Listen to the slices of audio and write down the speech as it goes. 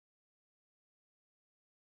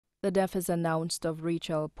The death is announced of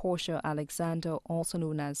Rachael Portia Alexander, also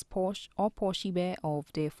known as Porsh or Porshie Bear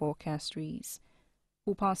of Therefore Castries,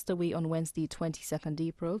 who passed away on Wednesday, 22nd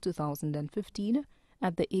April 2015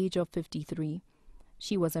 at the age of 53.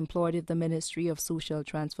 She was employed at the Ministry of Social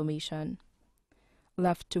Transformation.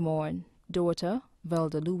 Left to mourn, daughter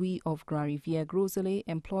Velda Louis of Grand Riviere Groselet,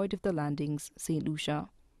 employed at the Landings, St. Lucia.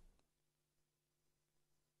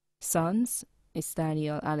 Sons,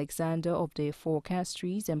 Daniel Alexander of Therefore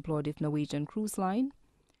Castries, employed with Norwegian Cruise Line;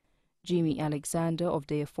 Jamie Alexander of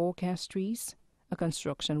Therefore Castries, a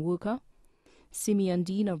construction worker; Simeon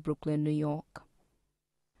Dean of Brooklyn, New York.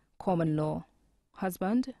 Common law: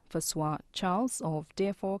 husband Francois Charles of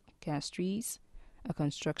Therefore Castries, a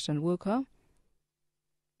construction worker;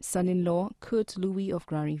 son-in-law Kurt Louis of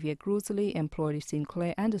Grand Riviere Groselet, employed with St.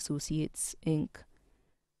 Clair and Associates, Inc.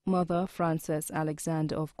 Mother Frances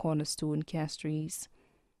Alexander of Cornerstone Castries.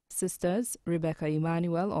 Sisters Rebecca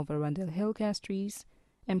Emmanuel of Arundel Hill Castries,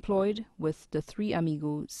 employed with the Three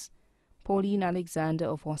Amigos; Pauline Alexander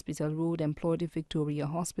of Hospital Road, employed with Victoria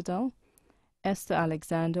Hospital; Esther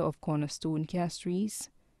Alexander of Cornerstone Castries;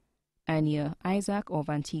 Anya Isaac of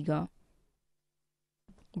Antigua.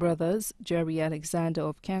 Brothers Jerry Alexander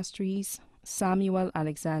of Castries, Samuel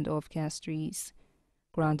Alexander of Castries.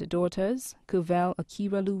 Granddaughters Cuvelle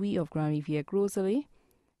Akira Louis of Grand Riviere Groselet,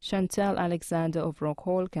 Chantal Alexander of Rock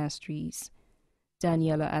Hall Castries,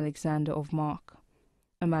 Daniela Alexander of Mark,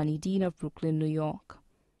 Amani Dean of Brooklyn, New York.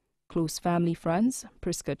 Close family friends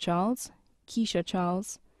Priska Charles, Keisha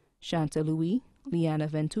Charles, Shanta Louis, Liana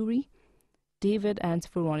Venturi, David and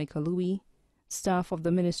Veronica Louis, staff of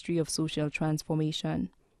the Ministry of Social Transformation.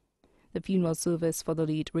 The funeral service for the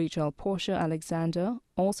late Rachael Portia Alexander,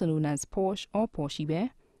 also known as Porsh or Porshie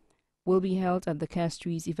Bear, will be held at the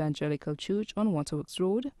Castries Evangelical Church on Waterworks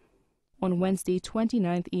Road on Wednesday,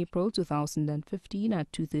 29th April 2015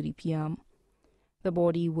 at 2:30 p.m. The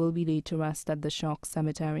body will be laid to rest at the Shock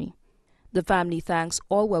Cemetery. The family thanks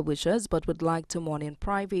all well-wishers but would like to mourn in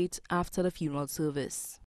private after the funeral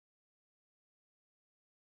service.